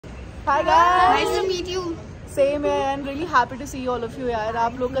Hi guys. Nice to meet you. Same है and really happy to see all of you यार.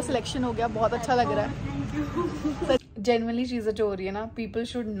 आप लोग का सिलेक्शन हो गया, बहुत अच्छा लग रहा है. Genuinely चीज़ें जो हो रही है ना, people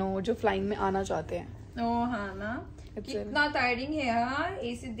should know जो फ्लाइंग में आना चाहते हैं. Oh हाँ ना. कितना टायरिंग है यार.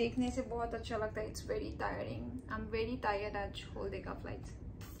 एसी देखने से बहुत अच्छा लगता है. It's very tiring. I'm very tired आज whole day का flight.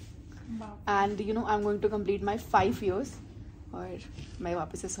 And you know I'm going to complete my 5 years और मैं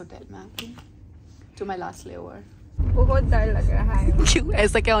वापस इस होटल में आती हूँ to my last layover. बहुत डर लग रहा है. क्यों?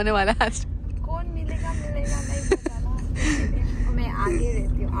 ऐसा क्या होने वाला है आज? कौन मिलेगा नहीं पता ना. मैं आगे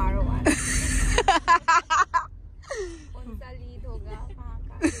रहती हूँ R1. कौन सा लीड होगा कहाँ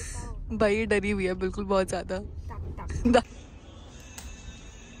का कैसा होगा. भाई डरी हुई है बिल्कुल बहुत ज़्यादा.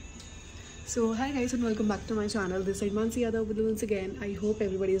 So hi guys and welcome back to my channel. This is Mansi Yadav with you once again. I hope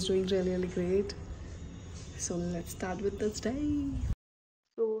everybody is doing really great. So let's start with this day.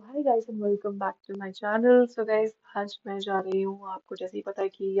 So hi guys and welcome back to my channel. So guys आज मैं जा रही हूँ. आपको जैसे ही पता है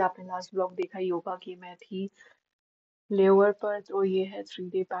कि आपने लास्ट ब्लॉग देखा ही होगा कि मैं थी लेओवर पर. तो ये है 3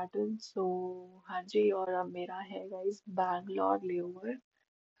 day पैटर्न. सो हाँ जी, और अब मेरा है guys Bangalore layover.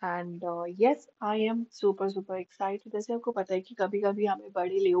 And yes I am super excited. जैसे आपको पता है कि कभी कभी हमें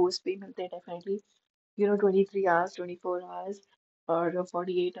बड़े लेओवर्स भी मिलते हैं definitely, you know 23 hours 24 hours और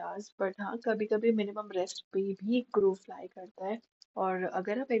 48 आवर्स. बट हाँ, कभी कभी मिनिमम रेस्ट पे भी क्रू फ्लाई करता है. और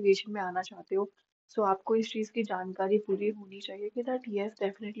अगर आप एविएशन में आना चाहते हो सो आपको इस चीज़ की जानकारी पूरी होनी चाहिए कि दैट यस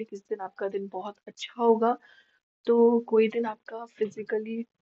डेफिनेटली किस दिन आपका दिन बहुत अच्छा होगा तो कोई दिन आपका फिजिकली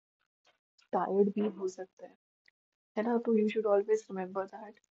टायर्ड भी हो सकता है ना. तो you should always remember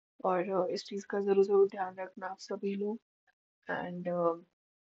that. और इस चीज़ का ज़रूर ध्यान रखना आप सभी लोग. एंड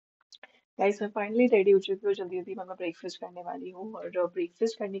गाइस मैं फाइनली रेडी हो चुकी हूँ. जल्दी मैं ब्रेकफास्ट करने वाली हूँ और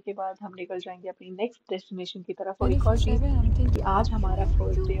ब्रेकफास्ट करने के बाद हम निकल जाएंगे अपनी नेक्स्ट डेस्टिनेशन की तरफ. और एक और चीज़ कि आज हमारा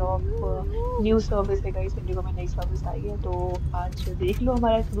first day of new service है गाइस. इंडिगो में नई सर्विस आई है तो आज देख लो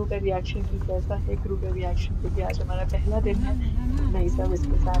हमारा क्रू का रिएक्शन कि कैसा है क्रू का रिएक्शन, क्योंकि आज हमारा पहला दिन है नई सर्विस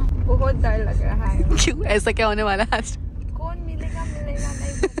के साथ. बहुत डर लग रहा है. क्यों? ऐसा क्या होने वाला है आज? कौन मिलेगा नहीं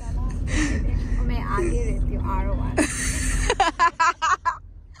पता ना. मैं आगे रहती हूँ R1.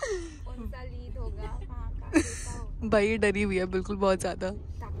 कौन सा लीड होगा कहाँ का कैसा होगा. भाई डरी हुई है बिल्कुल बहुत ज़्यादा.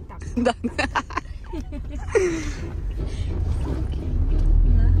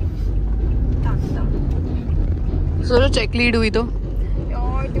 सोचो चेक लीड हुई तो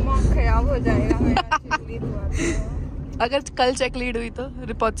और दिमाग खराब हो जाएगा मेरा. चेक लीड हुआ तो. अगर कल चेक लीड हुई तो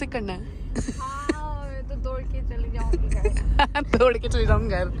रिपोर्ट से करना है. हाँ मैं तो दौड़ के चली जाऊंगी घर. दौड़ के चले जाऊँ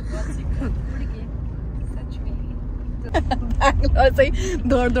घर. सच में बैंगलोर से ही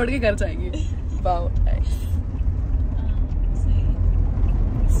दौड़ के घर जाएंगे. वाओ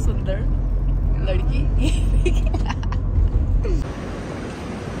सुंदर लड़की.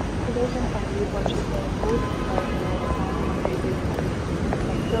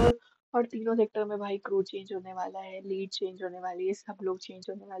 और तीनों सेक्टर में भाई क्रू चेंज होने वाला है, लीड चेंज होने वाली है, सब लोग चेंज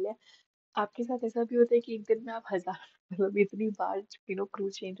होने वाले हैं. आपके साथ ऐसा भी होता है कि एक दिन में आप हजार मतलब इतनी बार क्रू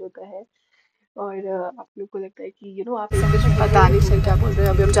चेंज होता है और आप लोग को लगता है कि यू नो आप पता नहीं सर क्या बोल रहे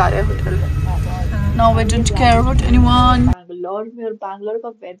हैं. अभी हम जा रहे हैं hotel. Now we don't care about anyone. Bangalore में और बैंगलोर का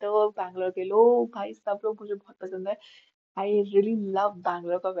वेदर, बैंगलोर के लोग भाई सब लोग मुझे बहुत पसंद है. आई रियली लव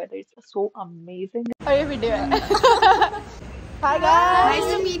बैंगलोर का वेदर. It's so amazing. और ये वीडियो है. Hi guys,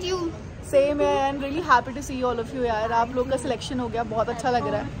 nice to meet you. Same है and really happy to see all of you यार. आप लोग का सिलेक्शन हो गया, बहुत अच्छा लग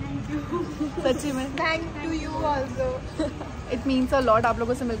रहा है सच्ची में. Thank to you also. It means a lot. आप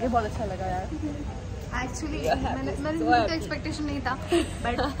लोगों से मिलके बहुत अच्छा लगा यार. एक्चुअली मैंने तो एक्सपेक्टेशन नहीं था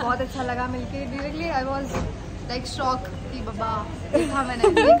बट बहुत अच्छा लगा मिलके. Directly I was like shock कि बाबा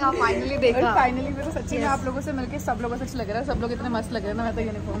देखा फाइनली देखा. फाइनली मेरे को सच्ची में आप लोगों से मिलके सब लोगों से अच्छा लग रहा है. सब लोग इतने मस्त लग रहे हैं ना. मैं तो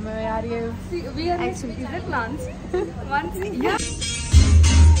यूनिफॉर्म में यार. ये we are actually is it plans once.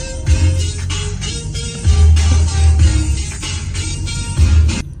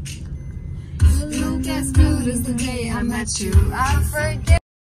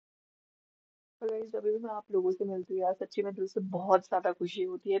 जब भी मैं आप लोगों से मिलती हूँ यार सच्ची में दिल से बहुत ज्यादा खुशी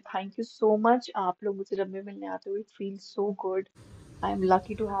होती है. Thank you so much. आप लोग मुझे जब भी मिलने आते हो it feels so good. I am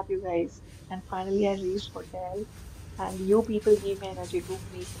lucky to have you guys and finally I reached hotel and you people give me energy to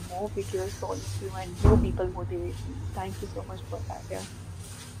make more videos for you and you people motivate me. Thank you so much for that यार.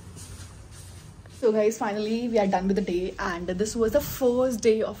 So guys, finally we are done with the day and this was the first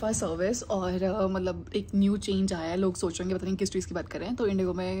day of our service. और मतलब एक new change आया है. लोग सोचेंगे पता नहीं किस चीज़ की बात कर रहे हैं. तो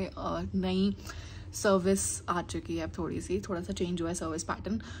इंडिगो में नई सर्विस आ चुकी है. अब थोड़ा सा चेंज हुआ है सर्विस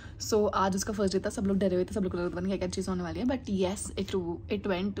पैटर्न. सो आज उसका फर्स्ट डे था. सब लोग डरे हुए थे. सब लोग पता नहीं क्या चीज़ होने वाली है. But yes it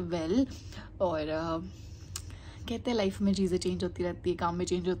went well. और कहते हैं लाइफ में चीज़ें चेंज होती रहती है, काम में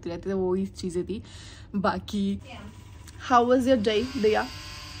चेंज होती रहती है. तो वही चीज़ें थी. बाकी हाउ वाज योर डे दिया?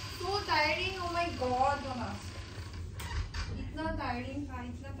 so tiring. Oh my God, Jonas. इतना tiring था,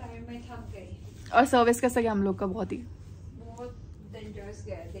 इतना tired मैं थक गई. और सर्विस कैसा गया हम लोग का? बहुत dangerous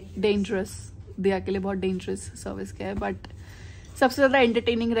गया. डेंजरस, दिया के लिए बहुत डेंजरस सर्विस गया है, बट सबसे ज्यादा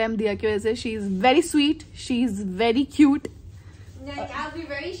एंटरटेनिंग रैम दिया की वजह से. She is very sweet, she is very cute. I'll be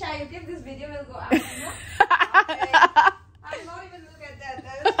very shy. Okay, if this video will go out, you know. I'm not even look at that.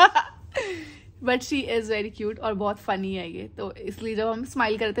 But she is very cute और बहुत funny है ये, तो इसलिए जब हम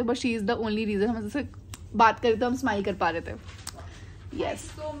smile करते हैं, but she is the only reason हम जैसे बात करते तो हम स्माइल कर पा रहे थे. Yes.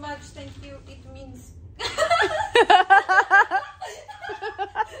 So much, thank you. It means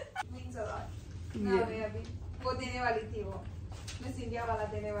means a lot. ना मैं अभी वो देने वाली थी, वो मिस इंडिया वाला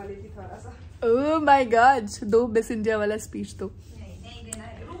देने वाली थी थोड़ा सा. Oh my God, दो मिस इंडिया वाला स्पीच तो नहीं देना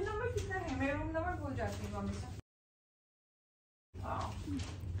है. रूम नंबर कितना है? मैं रूम नंबर भूल जाती हूँ हमेशा.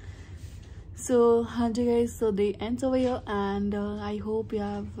 So, Hanji guys, so the ends over here, and I hope you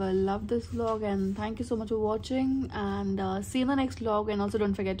have loved this vlog, and thank you so much for watching, and see you in the next vlog, and also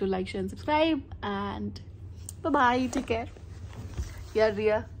don't forget to like, share and subscribe, and bye bye, take care. यार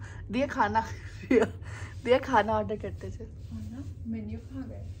दिया खाना order करते थे. Menu कहाँ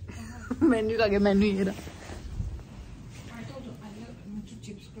गए? Menu का गया, menu ये रहा.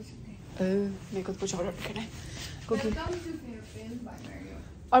 मेरे को कुछ ऑर्डर करना है.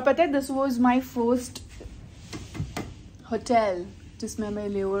 और पता है, this was my first hotel जिसमें मैं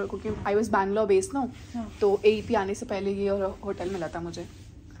लेओवर, क्योंकि आई वॉज बैंगलोर बेस्ड ना, तो AEP आने से पहले ये और होटल मिला था मुझे.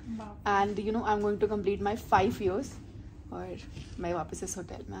 And you know I am going to complete my 5 years, और मैं वापस इस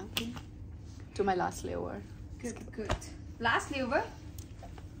होटल में आती to my last layover. Good. Last layover?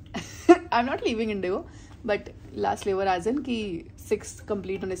 I am not living Indigo, but last layover as in कि 6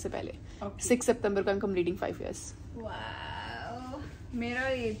 कंप्लीट होने से पहले. 6 September को I am completing 5 years. Wow. मेरा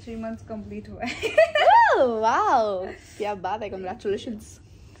ये 3 months complete हुआ है. वाओ, क्या बात है, congratulations.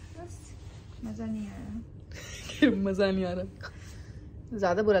 मजा नहीं आ रहा. मजा नहीं आ रहा,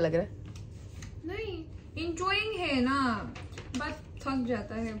 ज्यादा बुरा लग रहा है. नहीं, enjoying है ना, बट थक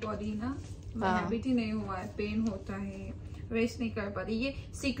जाता है बॉडी ना. हैबिट ही नहीं हुआ है, पेन होता है, रेस्ट नहीं कर पाती. ये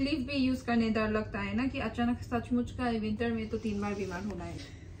सिक लीव भी यूज करने डर लगता है ना, कि अचानक सचमुच का विंटर में तो 3 बार बीमार होना है.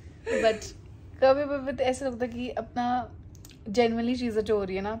 बट कभी तो ऐसा लगता है कि अपना जेन्युइनली चीजें जो हो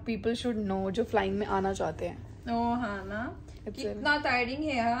रही है ना, पीपल शुड नो जो फ्लाइंग में आना चाहते हैं. ओ हाँ ना, कितना टायरिंग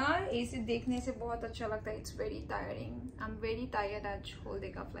है यार. ऐसे देखने से बहुत अच्छा लगता है. It's very tiring. I am very tired आज होल डे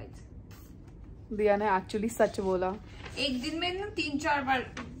का फ्लाइट. दिया ने एक्चुअली सच बोला. एक दिन में ना 3-4 बार.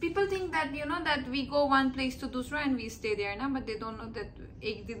 People think that you know that we go one place to दूसरा एंड वी स्टे देयर ना, but they don't know that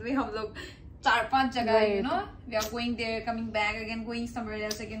एक दिन में हम लोग 4-5 जगह, you know, we are going there, coming back again, going somewhere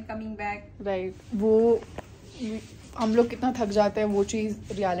else again, coming back. Right, वो हम लोग कितना थक जाते हैं, वो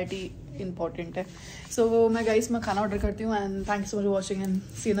चीज रियलिटी इम्पोर्टेंट है. सो मैं गाइस, मैं खाना ऑर्डर करती हूँ, and thank you so much for watching, and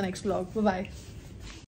C you in the next vlog. Bye bye.